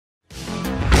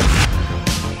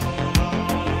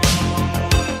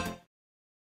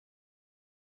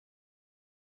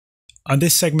On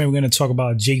this segment, we're going to talk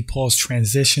about Jake Paul's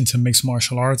transition to mixed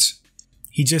martial arts.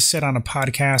 He just said on a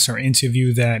podcast or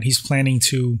interview that he's planning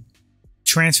to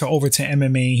transfer over to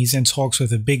MMA. He's in talks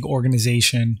with a big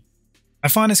organization. I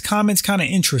find his comments kind of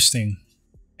interesting,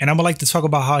 and I would like to talk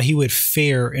about how he would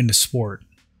fare in the sport.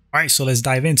 All right, so let's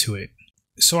dive into it.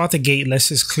 So out the gate, let's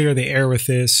just clear the air with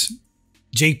this.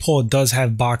 Jake Paul does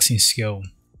have boxing skill,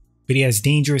 but he has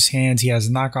dangerous hands. He has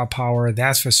knockout power,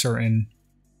 that's for certain.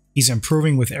 He's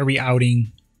improving with every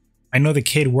outing. I know the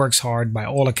kid works hard by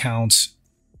all accounts.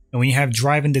 And when you have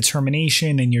drive and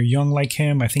determination and you're young like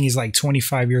him, I think he's like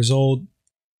 25 years old,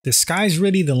 the sky's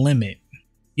really the limit.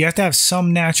 You have to have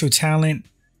some natural talent,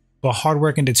 but hard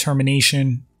work and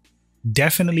determination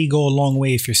definitely go a long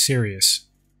way if you're serious.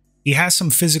 He has some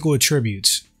physical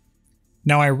attributes.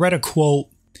 Now, I read a quote.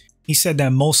 He said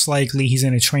that most likely he's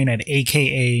going to train at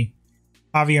AKA.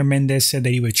 Javier Mendez said that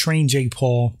he would train Jake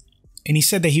Paul, and he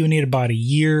said that he would need about a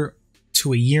year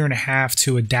to a year and a half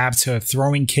to adapt to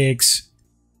throwing kicks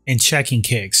and checking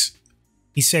kicks.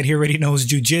 He said he already knows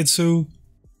jiu-jitsu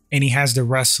and he has the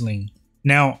wrestling.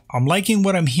 Now, I'm liking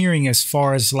what I'm hearing as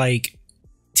far as like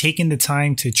taking the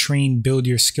time to train, build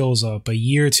your skills up, a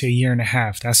year to a year and a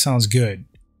half. That sounds good.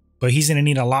 But he's going to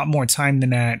need a lot more time than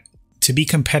that to be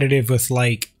competitive with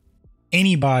like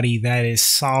anybody that is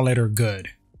solid or good.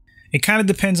 It kind of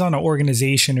depends on the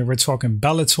organization. If we're talking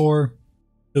Bellator,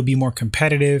 he'll be more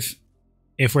competitive.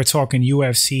 If we're talking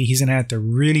UFC, he's going to have to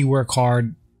really work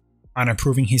hard on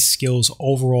improving his skills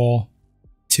overall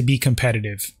to be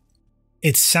competitive.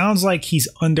 It sounds like he's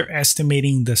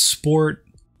underestimating the sport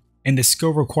and the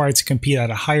skill required to compete at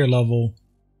a higher level.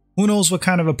 Who knows what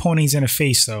kind of opponent he's going to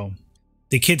face though.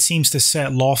 The kid seems to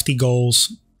set lofty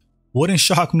goals. Wouldn't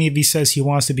shock me if he says he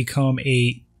wants to become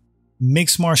a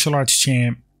mixed martial arts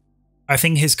champ. I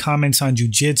think his comments on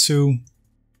jiu-jitsu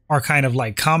are kind of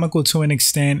like comical to an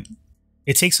extent.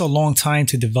 It takes a long time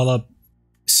to develop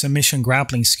submission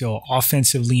grappling skill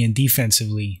offensively and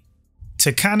defensively.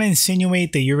 To kind of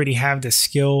insinuate that you already have the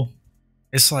skill,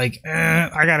 it's like,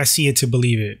 I gotta see it to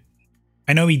believe it.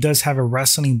 I know he does have a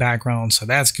wrestling background, so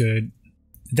that's good.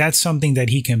 That's something that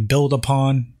he can build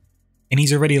upon, and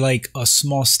he's already like a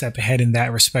small step ahead in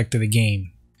that respect of the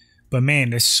game. But man,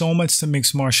 there's so much to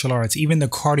mixed martial arts, even the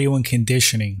cardio and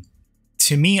conditioning.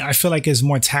 To me, I feel like it's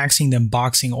more taxing than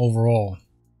boxing overall.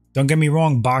 Don't get me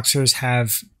wrong, boxers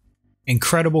have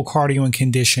incredible cardio and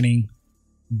conditioning,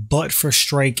 but for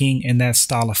striking and that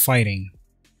style of fighting.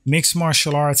 Mixed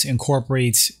martial arts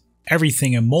incorporates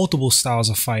everything in multiple styles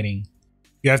of fighting.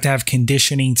 You have to have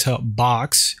conditioning to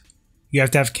box. You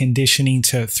have to have conditioning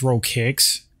to throw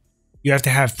kicks. You have to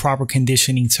have proper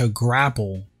conditioning to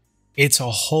grapple. It's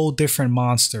a whole different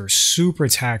monster, super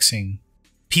taxing.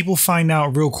 People find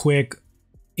out real quick,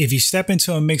 if you step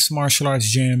into a mixed martial arts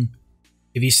gym,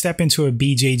 if you step into a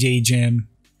BJJ gym,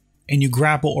 and you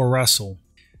grapple or wrestle,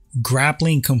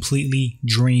 grappling completely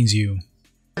drains you.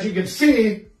 As you can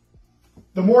see,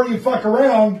 the more you fuck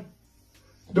around,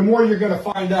 the more you're going to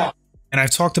find out. And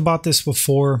I've talked about this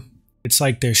before. It's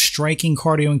like there's striking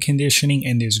cardio and conditioning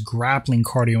and there's grappling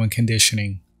cardio and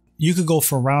conditioning. You could go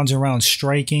for rounds and rounds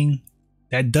striking.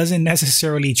 That doesn't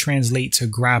necessarily translate to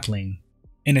grappling.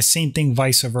 And the same thing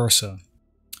vice versa.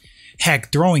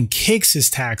 Heck, throwing kicks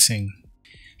is taxing.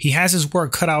 He has his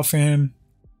work cut out for him.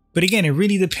 But again, it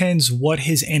really depends what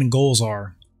his end goals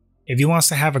are. If he wants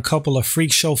to have a couple of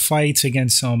freak show fights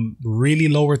against some really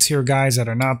lower tier guys that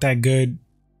are not that good,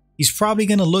 he's probably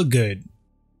going to look good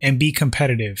and be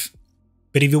competitive.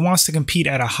 But if he wants to compete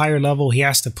at a higher level, he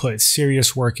has to put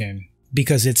serious work in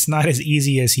because it's not as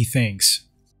easy as he thinks.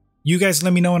 You guys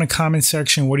let me know in the comment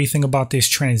section, what do you think about this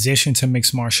transition to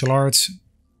mixed martial arts?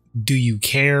 Do you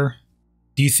care?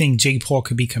 Do you think Jake Paul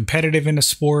could be competitive in the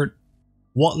sport?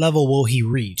 What level will he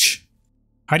reach?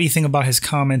 How do you think about his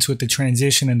comments with the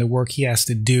transition and the work he has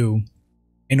to do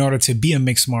in order to be a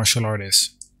mixed martial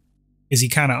artist? Is he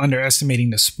kind of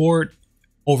underestimating the sport,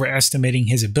 overestimating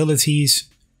his abilities?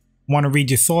 Want to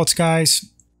read your thoughts, guys?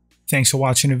 Thanks for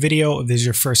watching the video. If this is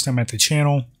your first time at the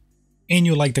channel and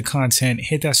you like the content,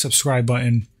 hit that subscribe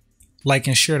button, like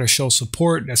and share to show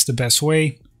support. That's the best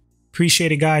way.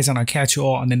 Appreciate it, guys, and I'll catch you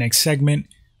all on the next segment.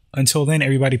 Until then,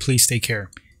 everybody, please take care.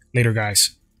 Later,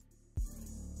 guys.